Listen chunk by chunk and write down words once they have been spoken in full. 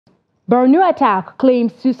Borno attack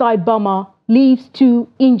claims suicide bomber leaves 2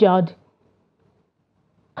 injured.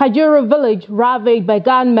 Kajuru village ravaged by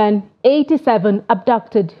gunmen, 87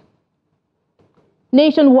 abducted.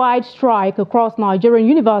 Nationwide strike across Nigerian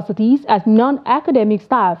universities as non-academic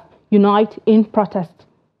staff unite in protest.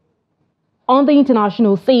 On the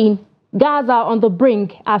international scene, Gaza on the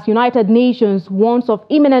brink as United Nations warns of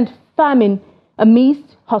imminent famine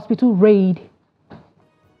amidst hospital raid.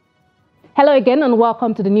 Hello again and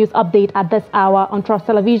welcome to the news update at this hour on Trust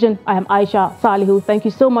Television. I am Aisha Salihu. Thank you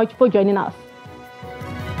so much for joining us.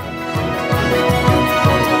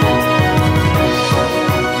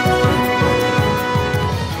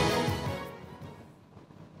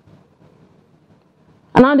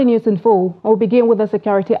 And on the news in full, we'll begin with a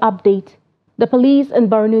security update. The police in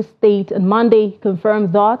Borno State on Monday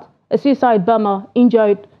confirmed that a suicide bomber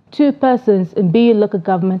injured 2 persons in Biu local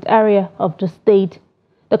government area of the state.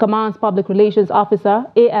 The command's public relations officer,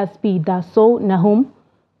 ASP Daso Nahum,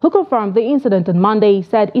 who confirmed the incident on Monday,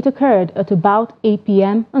 said it occurred at about 8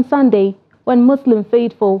 p.m. on Sunday when Muslim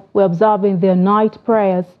faithful were observing their night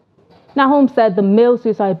prayers. Nahum said the male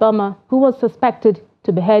suicide bomber, who was suspected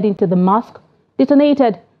to be heading to the mosque,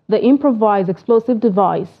 detonated the improvised explosive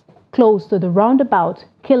device close to the roundabout,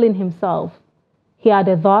 killing himself. He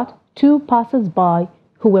added that 2 passers-by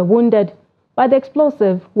who were wounded by the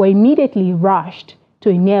explosive were immediately rushed to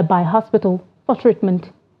a nearby hospital for treatment.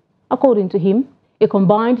 According to him, a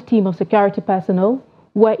combined team of security personnel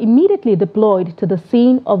were immediately deployed to the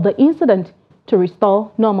scene of the incident to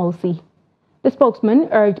restore normalcy. The spokesman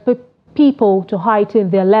urged people to heighten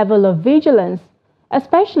their level of vigilance,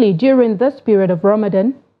 especially during this period of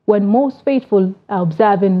Ramadan, when most faithful are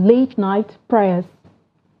observing late-night prayers.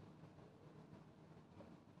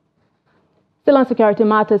 Still on security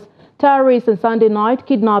matters, terrorists on Sunday night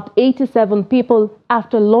kidnapped 87 people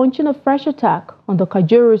after launching a fresh attack on the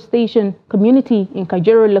Kajuru Station community in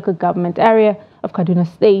Kajuru local government area of Kaduna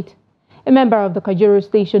State. A member of the Kajuru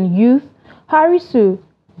Station youth, Harisu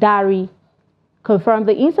Dari, confirmed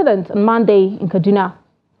the incident on Monday in Kaduna.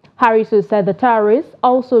 Harisu said the terrorists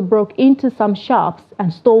also broke into some shops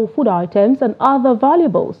and stole food items and other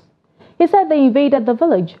valuables. He said they invaded the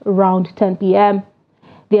village around 10 p.m.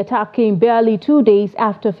 The attack came barely 2 days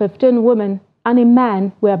after 15 women and a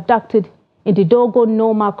man were abducted in the Dogo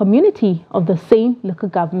Noma community of the same local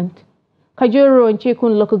government. Kajuru and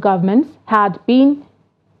Chikun local governments had in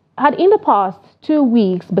the past 2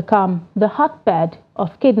 weeks become the hotbed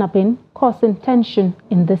of kidnapping, causing tension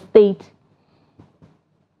in the state.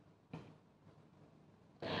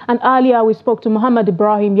 And earlier we spoke to Muhammad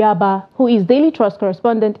Ibrahim Yaba, who is Daily Trust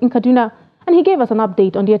correspondent in Kaduna, and he gave us an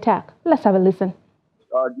update on the attack. Let's have a listen.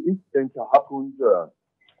 The incident happened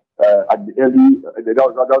at the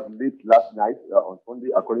that was late last night on Sunday,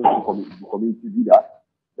 according to the community leader.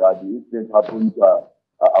 The incident happened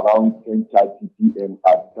around 10:30 p.m.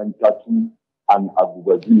 at Santatu and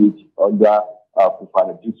Abuba village under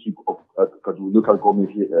Kufana district of Kaduna local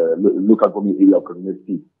government area of Kaduna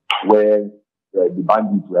State, where the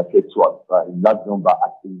bandits were sexual in large number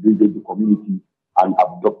had invaded the community and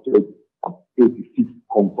abducted 86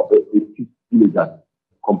 villagers,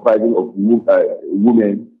 comprising of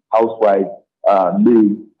women, housewives,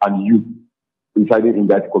 male, and youth residing in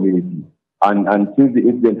that community. And since the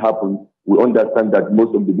incident happened, we understand that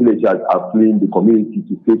most of the villagers are fleeing the community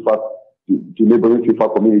to neighboring safer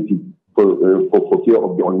communities for fear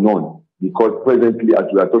of the unknown. Because presently, as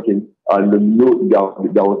we are talking, there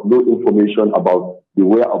was no information about the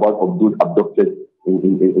whereabouts of those abducted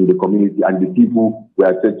in the community, and the people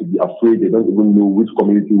were said to be afraid. They don't even know which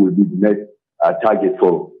community will be the next target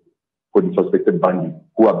for the suspected bandits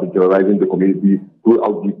who have been terrorizing the community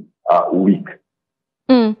throughout this week.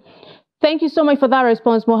 Thank you so much for that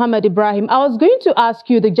response, Muhammad Ibrahim. I was going to ask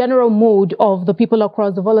you the general mood of the people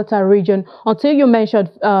across the volatile region until you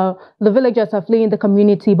mentioned the villagers are fleeing the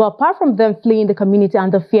community. But apart from them fleeing the community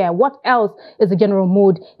and the fear, what else is the general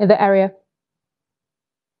mood in the area?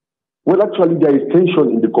 Well, actually, there is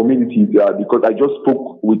tension in the community because I just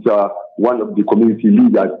spoke with one of the community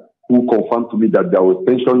leaders who confirmed to me that there was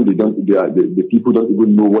tension. The people don't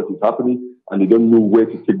even know what is happening, and they don't know where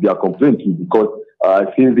to take their complaint to, because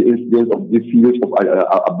since the incident of this series of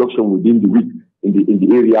abduction within the week in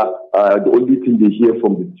the area, the only thing they hear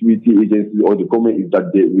from the security agencies or the government is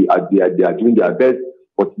that they are doing their best,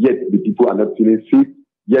 but yet the people are not feeling safe.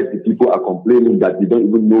 Yet the people are complaining that they don't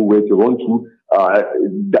even know where to run to.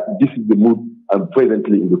 This is the mood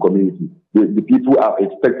presently in the community. The people are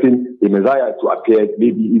expecting a Messiah to appear,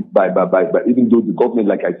 maybe by even though the government,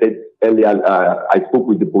 like I said earlier, I spoke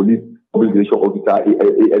with the police relations officer,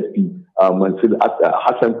 ASP, Mansur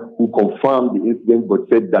Hassan, who confirmed the incident, but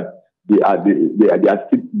said that they are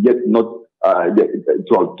still yet not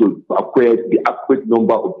to acquire the accurate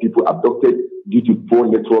number of people abducted due to poor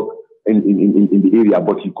network in the area.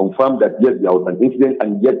 But he confirmed that yes, there was an incident,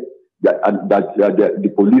 and yet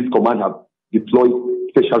the police command have deployed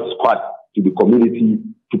special squads to the community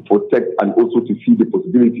to protect and also to see the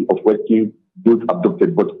possibility of rescuing those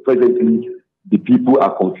abducted. But presently, the people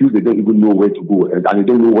are confused. They don't even know where to go, and they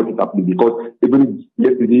don't know what is happening, because even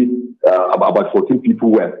yesterday, about 14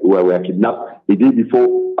 people were kidnapped. The day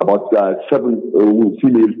before, about 7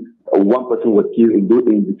 females, one person was killed in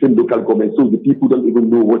the same local government. So the people don't even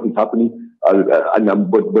know what is happening. But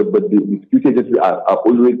the security agencies are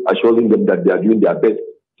always assuring them that they are doing their best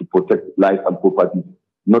to protect life and property,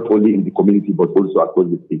 not only in the community but also across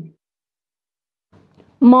the state.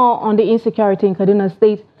 More on the insecurity in Kaduna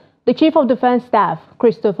State. The Chief of Defense Staff,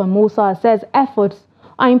 Christopher Musa, says efforts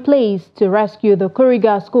are in place to rescue the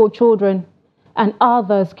Kuriga school children and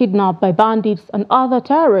others kidnapped by bandits and other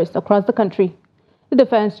terrorists across the country. The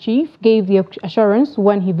defense chief gave the assurance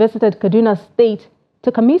when he visited Kaduna State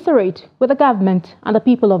to commiserate with the government and the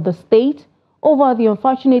people of the state over the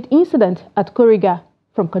unfortunate incident at Kuriga.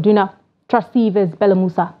 From Kaduna, Trustee Bella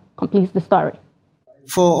Musa completes the story.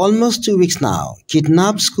 For almost 2 weeks now,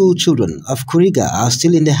 kidnapped school children of Kuriga are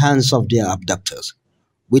still in the hands of their abductors,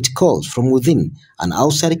 with calls from within and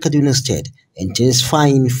outside Kaduna State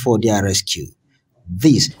intensifying for their rescue.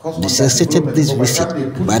 This necessitated this visit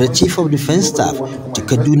by the Chief of Defense Staff to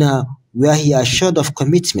Kaduna, where he assured of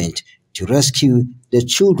commitment to rescue the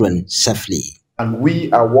children safely. And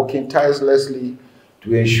we are working tirelessly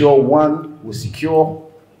to ensure, one, we secure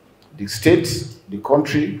the state, the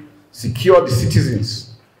country, secure the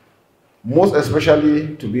citizens, most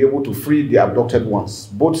especially to be able to free the abducted ones,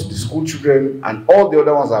 both the school children and all the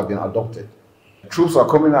other ones that have been abducted. Troops are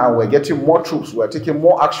coming out and we're getting more troops. We're taking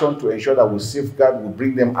more action to ensure that we safeguard, we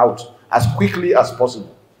bring them out as quickly as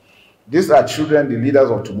possible. These are children, the leaders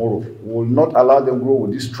of tomorrow. We will not allow them grow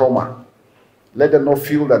with this trauma. Let them not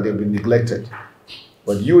feel that they've been neglected.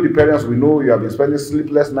 But you, the parents, we know you have been spending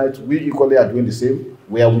sleepless nights. We equally are doing the same.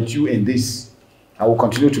 We are with you in this. I will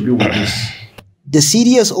continue to be with this. The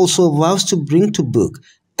CDS also vows to bring to book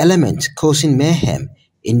elements causing mayhem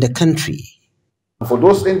in the country. For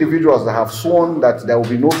those individuals that have sworn that there will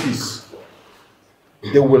be no peace,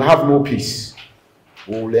 they will have no peace.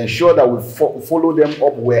 We will ensure that we follow them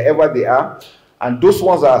up wherever they are, and those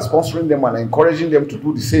ones that are sponsoring them and encouraging them to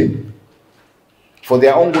do the same. For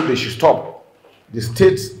their own good, they should stop. The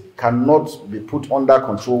state cannot be put under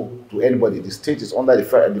control to anybody. The state is under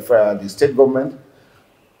the state government.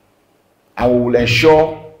 And we will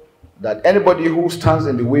ensure that anybody who stands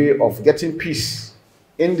in the way of getting peace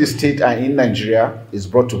in the state and in Nigeria is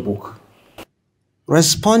brought to book.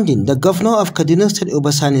 Responding, the governor of Kaduna State,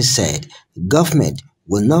 Obasani, said government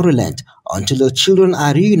will not relent until the children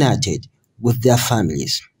are reunited with their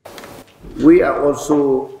families. We are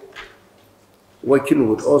also working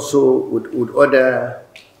with other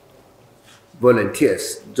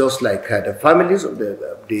volunteers, just like the families of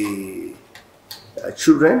the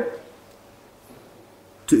children,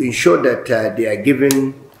 to ensure that they are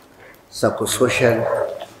given psychosocial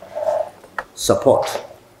support,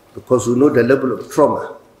 because we know the level of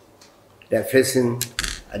trauma they are facing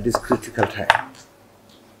at this critical time,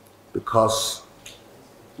 because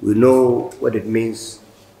we know what it means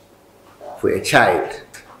for a child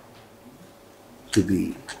to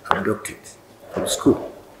be abducted from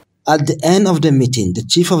school. At the end of the meeting, the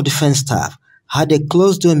Chief of Defense Staff had a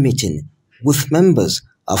closed-door meeting with members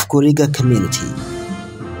of Kuriga community.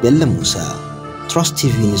 Bella Musa, Trust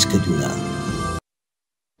TV News, Kaduna.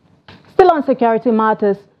 Still on security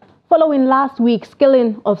matters, following last week's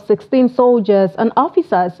killing of 16 soldiers and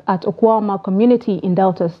officers at Okwama community in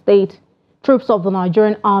Delta State, troops of the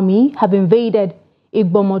Nigerian Army have invaded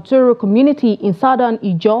Igbomotoro community in southern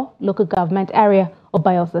Ijo local government area of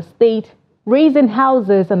Bayelsa State, razing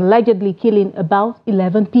houses and allegedly killing about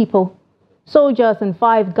 11 people. Soldiers and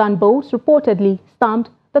 5 gunboats reportedly stormed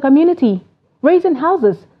the community, razing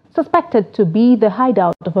houses suspected to be the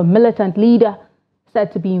hideout of a militant leader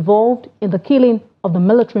said to be involved in the killing of the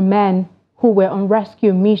military men who were on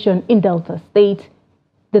rescue mission in Delta State.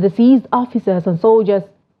 The deceased officers and soldiers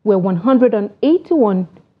were of 181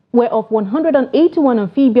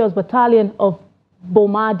 amphibious battalion of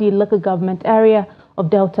Bomadi local government area of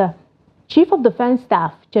Delta. Chief of Defense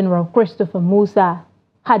Staff General Christopher Musa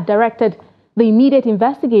had directed the immediate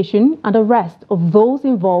investigation and arrest of those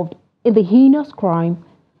involved in the heinous crime.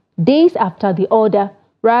 Days after the order,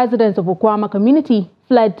 residents of Okwama community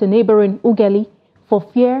fled to neighboring Ugeli for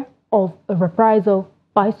fear of a reprisal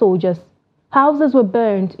by soldiers. Houses were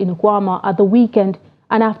burned in Okwama at the weekend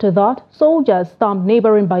And after that, soldiers stormed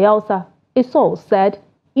neighboring Bayelsa. A source said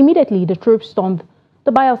immediately the troops stormed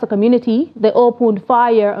the Bayelsa community, they opened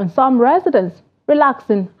fire on some residents,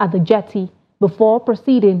 relaxing at the jetty before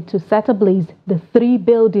proceeding to set ablaze the 3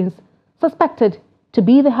 buildings suspected to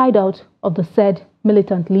be the hideout of the said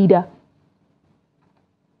militant leader.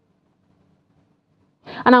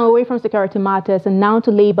 And now away from security matters and now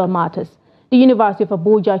to labor matters. The University of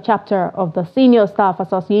Abuja chapter of the Senior Staff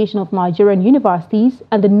Association of Nigerian Universities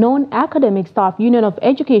and the Non-Academic Staff Union of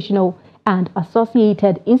Educational and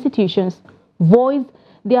Associated Institutions voiced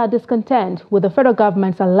their discontent with the federal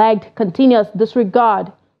government's alleged continuous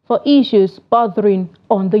disregard for issues bothering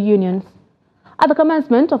on the unions. At the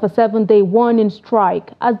commencement of a 7-day warning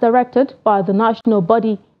strike, as directed by the national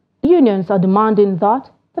body, unions are demanding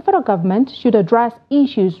that the federal government should address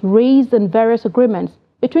issues raised in various agreements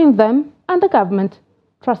between them and the government.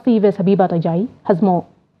 Trustee Vice Habibat Ajayi has more.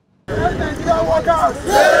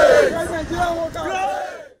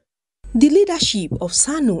 The leadership of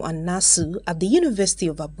SANU and NASU at the University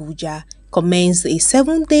of Abuja commenced a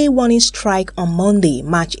 7-day warning strike on Monday,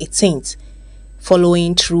 March 18th,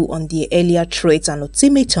 following through on their earlier threats and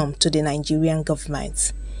ultimatum to the Nigerian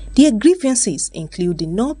government. Their grievances include the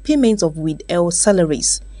non-payment of withheld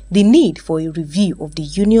salaries, the need for a review of the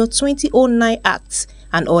Union 2009 Act,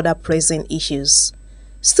 and other pressing issues.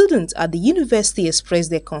 Students at the university expressed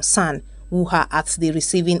their concern, who are at the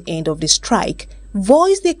receiving end of the strike,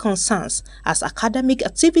 voiced their concerns as academic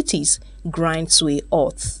activities grind to a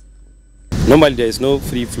halt. Normally, there is no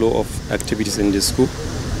free flow of activities in the school.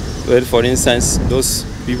 Well, for instance, those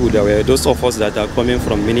of us that are coming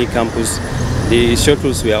from many campus, the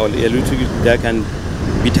shuttles were a little that can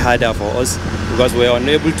bit harder for us because we are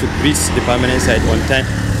unable to reach the permanent site on time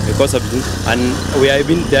because of this, and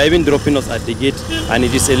they are even dropping us at the gate, and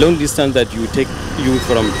it is a long distance that you take you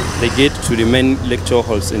from the gate to the main lecture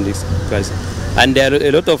halls in this class. And there are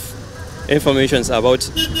a lot of information about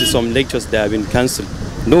some lectures that have been cancelled.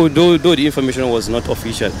 Though the information was not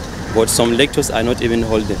official, but some lectures are not even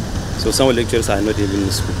holding. So some lectures are not even in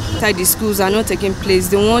school. The schools are not taking place.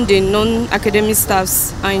 The one the non-academic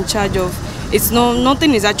staffs are in charge of.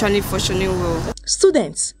 Nothing is actually functioning well.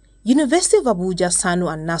 Students, University of Abuja, SANU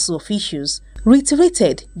and NASU officials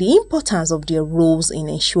reiterated the importance of their roles in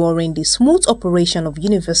ensuring the smooth operation of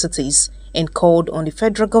universities and called on the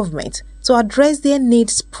federal government to address their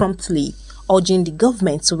needs promptly, urging the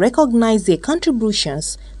government to recognize their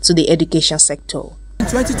contributions to the education sector. In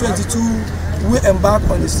 2022, we embarked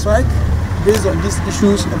on a strike based on these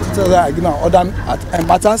issues of tutorial agreement and other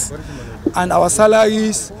matters, and our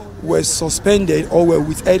salaries were suspended or were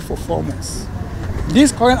withheld for 4 months.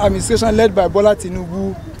 This current administration, led by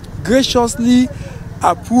tinubu, graciously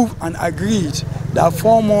approved and agreed that our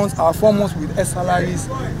 4 months with salaries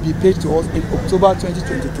be paid to us in October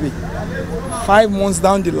 2023. 5 months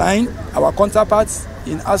down the line, our counterparts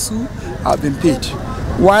in ASU have been paid,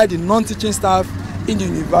 while the non-teaching staff in the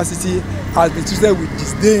university has been treated with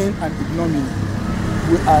disdain and ignominy.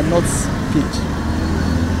 We are not paid,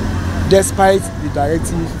 despite the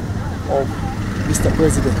directive of Mr.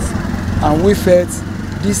 President. And we felt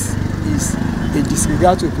this is a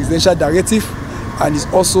disregard to a presidential directive and is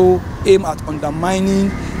also aimed at undermining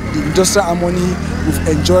the industrial harmony we've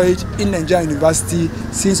enjoyed in Nigerian University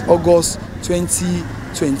since August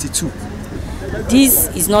 2022.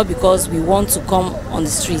 This is not because we want to come on the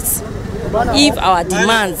streets. If our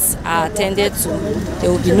demands are attended to,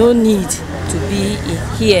 there will be no need to be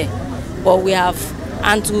here. But we have,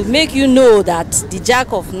 and to make you know that the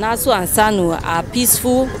JAC of NASU and SANU are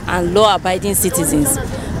peaceful and law-abiding citizens,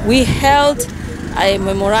 we held a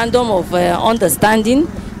memorandum of understanding,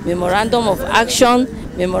 memorandum of action,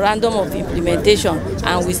 memorandum of implementation,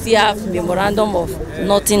 and we still have memorandum of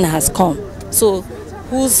nothing has come. So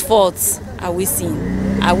whose faults are we seeing?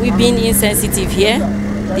 Are we being insensitive here?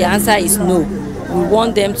 The answer is no. We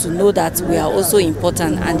want them to know that we are also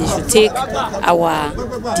important and they should take our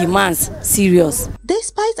demands serious.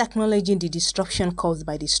 Despite acknowledging the disruption caused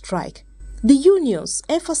by the strike, the unions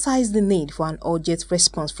emphasized the need for an urgent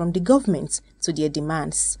response from the government to their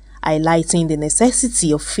demands, highlighting the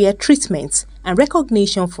necessity of fair treatment and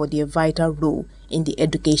recognition for their vital role in the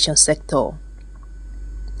education sector.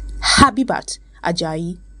 Habibat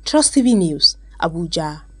Ajayi, Trust TV News,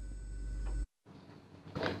 Abuja.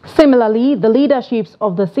 Similarly, the leaderships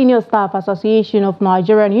of the Senior Staff Association of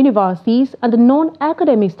Nigerian Universities and the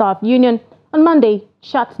Non-Academic Staff Union on Monday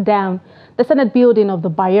shut down the Senate building of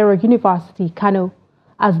the Bayero University, Kano,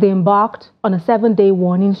 as they embarked on a 7-day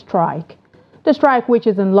warning strike. The strike, which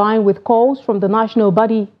is in line with calls from the national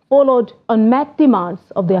body, followed unmet demands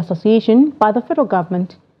of the association by the federal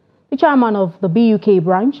government. The chairman of the BUK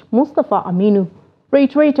branch, Mustafa Aminu,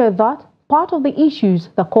 reiterated that part of the issues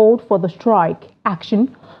that called for the strike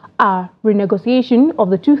action are renegotiation of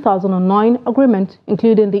the 2009 agreement,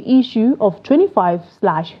 including the issue of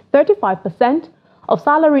 25/35% of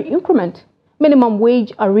salary increment, minimum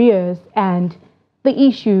wage arrears, and the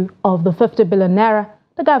issue of the 50 billion naira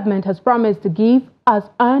the government has promised to give as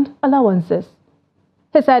earned allowances.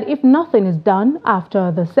 He said if nothing is done after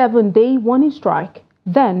the 7-day warning strike,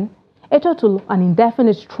 then a total and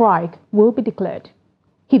indefinite strike will be declared.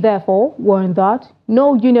 He therefore warned that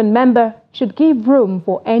no union member should give room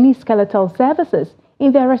for any skeletal services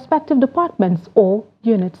in their respective departments or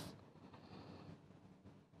units.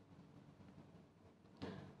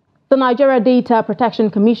 The Nigeria Data Protection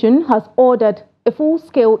Commission has ordered a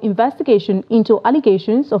full-scale investigation into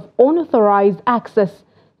allegations of unauthorized access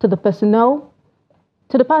to the personal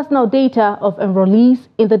data of enrollees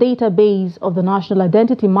in the database of the National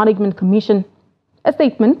Identity Management Commission. A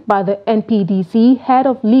statement by the NPDC Head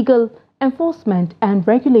of Legal Enforcement and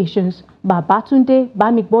Regulations, Babatunde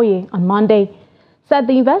Bamigboye, on Monday, said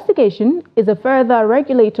the investigation is a further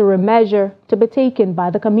regulatory measure to be taken by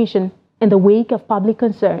the Commission in the wake of public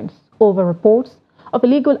concerns over reports of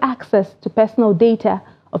illegal access to personal data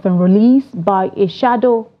of enrollees by a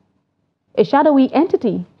shadowy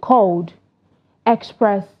entity called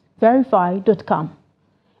expressverify.com.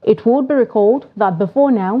 It would be recalled that before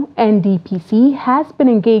now, NDPC has been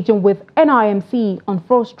engaging with NIMC on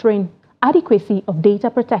fostering adequacy of data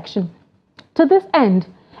protection. To this end,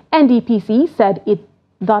 NDPC said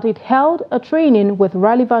that it held a training with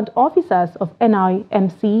relevant officers of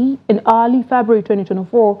NIMC in early February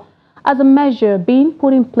 2024 as a measure being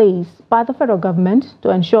put in place by the federal government to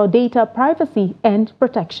ensure data privacy and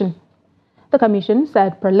protection. The Commission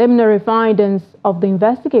said preliminary findings of the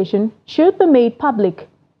investigation should be made public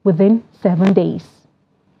within 7 days.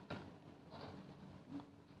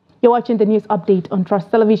 You're watching the news update on Trust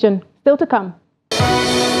Television. Still to come.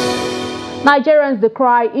 Nigerians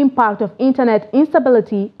decry impact of internet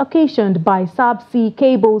instability occasioned by subsea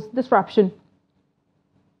cables disruption.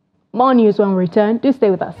 More news when we return. Do stay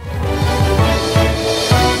with us.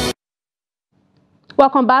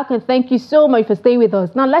 Welcome back and thank you so much for staying with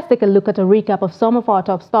us. Now let's take a look at a recap of some of our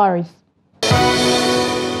top stories.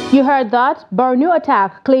 You heard that Borno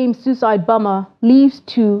attack claims suicide bomber leaves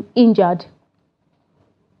 2 injured.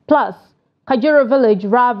 Plus, Kajuro village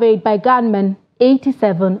ravaged by gunmen,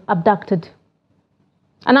 87 abducted.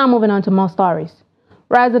 And now moving on to more stories.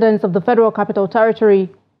 Residents of the Federal Capital Territory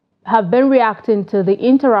have been reacting to the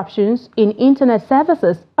interruptions in internet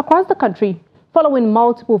services across the country following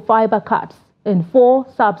multiple fiber cuts in 4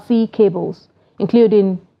 subsea cables,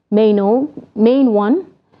 including Main 1,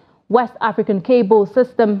 West African Cable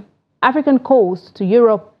System, African Coast to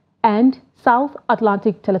Europe, and South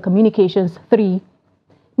Atlantic Telecommunications 3.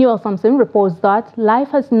 Newell Sampson reports that life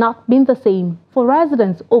has not been the same for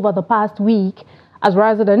residents over the past week as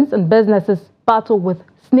residents and businesses battle with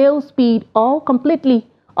snail speed or completely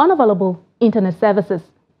unavailable internet services.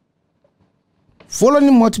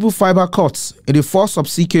 Following multiple fiber cuts in the 4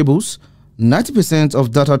 subsea cables, 90%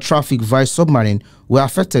 of data traffic via submarine were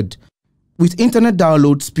affected, with internet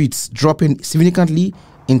download speeds dropping significantly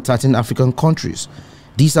in 13 African countries.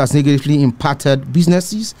 This has negatively impacted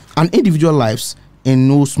businesses and individual lives in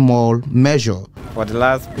no small measure. For the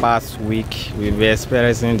past week, we've been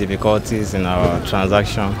experiencing difficulties in our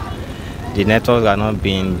transaction. The networks are not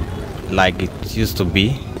being like it used to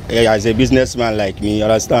be. As a businessman like me, you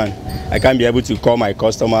understand, I can't be able to call my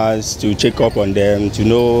customers to check up on them, to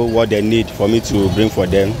know what they need for me to bring for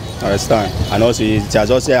them, understand? And also it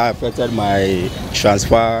has also affected my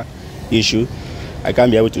transfer issue. I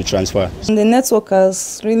can't be able to transfer. The network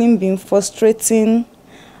has really been frustrating,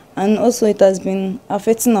 and also it has been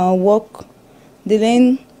affecting our work,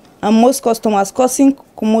 delaying, and most customers causing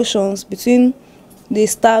commotions between the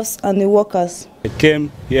staffs and the workers. I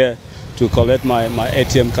came here to collect my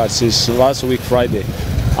ATM card since last week Friday,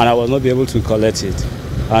 and I was not able to collect it.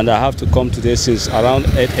 And I have to come today since around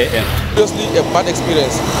 8 a.m. Obviously a bad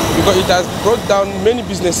experience because it has brought down many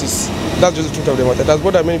businesses. That's just the truth of the matter. It has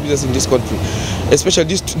brought down many businesses in this country, especially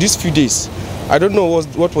these few days. I don't know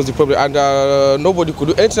what was the problem, and nobody could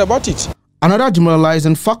do anything about it. Another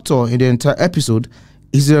demoralizing factor in the entire episode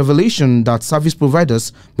is the revelation that service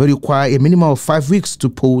providers may require a minimum of 5 weeks to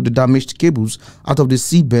pull the damaged cables out of the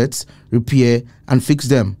seabeds, repair and fix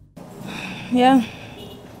them. Yeah,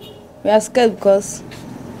 we are scared because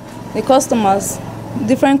the customers,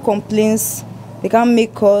 different complaints, they can't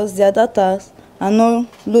make calls, their data are not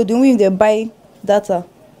loading when they buy data.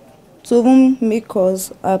 So even make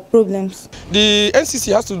calls are problems. The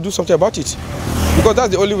NCC has to do something about it. because that's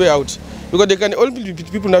the only way out. Because they can only be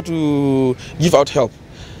people now to give out help.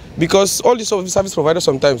 Because all these service providers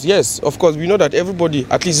sometimes, yes, of course, we know that everybody,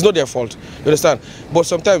 at least it's not their fault, you understand? But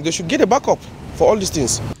sometimes they should get a backup for all these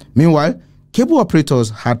things. Meanwhile, cable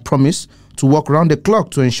operators had promised to work round the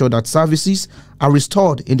clock to ensure that services are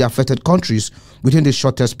restored in the affected countries within the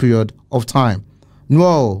shortest period of time.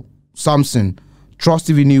 Noel Samson, Trust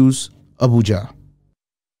TV News, Abuja.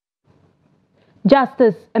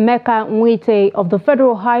 Justice Emeka Nwite of the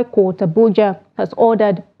Federal High Court, Abuja, has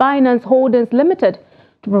ordered Binance Holdings Limited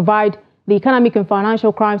to provide the Economic and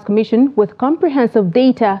Financial Crimes Commission with comprehensive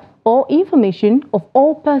data or information of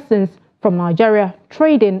all persons from Nigeria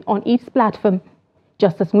trading on its platform.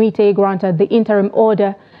 Justice Nwite granted the interim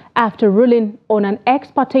order after ruling on an ex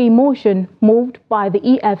parte motion moved by the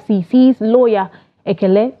EFCC's lawyer,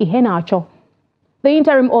 Ekele Iheanacho. The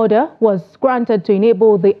interim order was granted to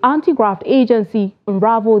enable the anti-graft agency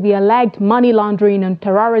unravel the alleged money laundering and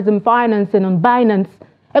terrorism financing on Binance,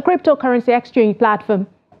 a cryptocurrency exchange platform.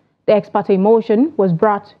 The ex parte motion was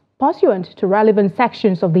brought pursuant to relevant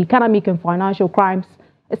sections of the Economic and Financial Crimes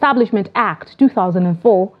Establishment Act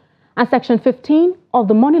 2004 and Section 15 of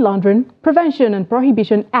the Money Laundering, Prevention and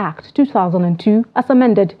Prohibition Act 2002 as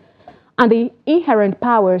amended, and the inherent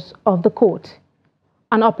powers of the court.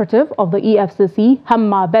 An operative of the EFCC,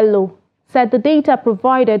 Hamma Bello, said the data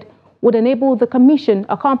provided would enable the Commission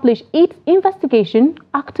accomplish its investigation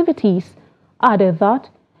activities, added that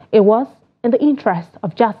it was in the interest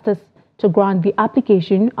of justice to grant the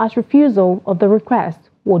application as refusal of the request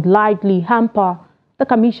would likely hamper the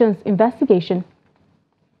Commission's investigation.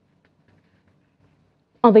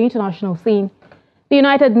 On the international scene, the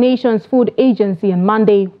United Nations Food Agency on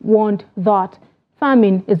Monday warned that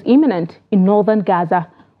famine is imminent in northern Gaza,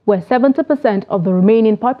 where 70% of the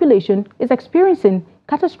remaining population is experiencing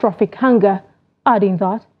catastrophic hunger, adding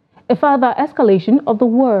that a further escalation of the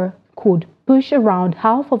war could push around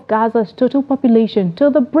half of Gaza's total population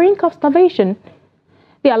to the brink of starvation.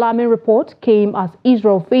 The alarming report came as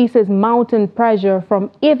Israel faces mounting pressure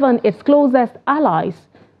from even its closest allies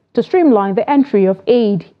to streamline the entry of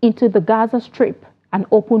aid into the Gaza Strip and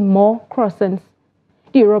open more crossings.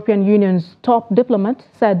 The European Union's top diplomat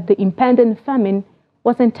said the impending famine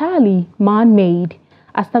was entirely man-made,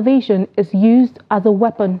 as starvation is used as a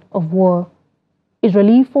weapon of war.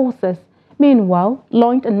 Israeli forces, meanwhile,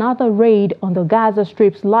 launched another raid on the Gaza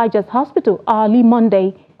Strip's largest hospital early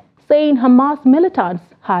Monday, saying Hamas militants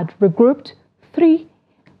had regrouped 3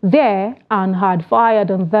 there and had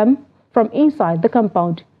fired on them from inside the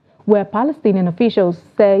compound, where Palestinian officials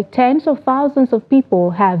say tens of thousands of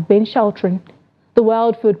people have been sheltering. The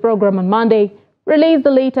World Food Programme on Monday released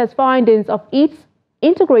the latest findings of its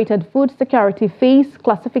Integrated Food Security Phase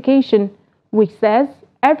classification, which says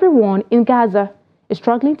everyone in Gaza is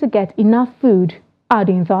struggling to get enough food,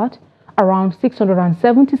 adding that around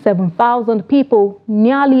 677,000 people,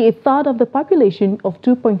 nearly a third of the population of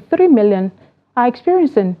 2.3 million, are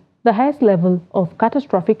experiencing the highest level of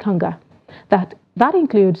catastrophic hunger. That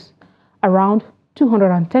includes around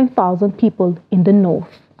 210,000 people in the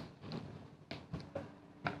north.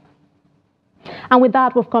 And with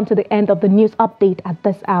that, we've come to the end of the news update at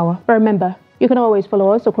this hour. But remember, you can always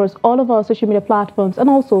follow us across all of our social media platforms and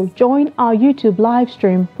also join our YouTube live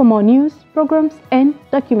stream for more news, programs, and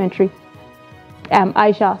documentary. I'm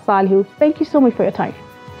Aisha Salihu. Thank you so much for your time.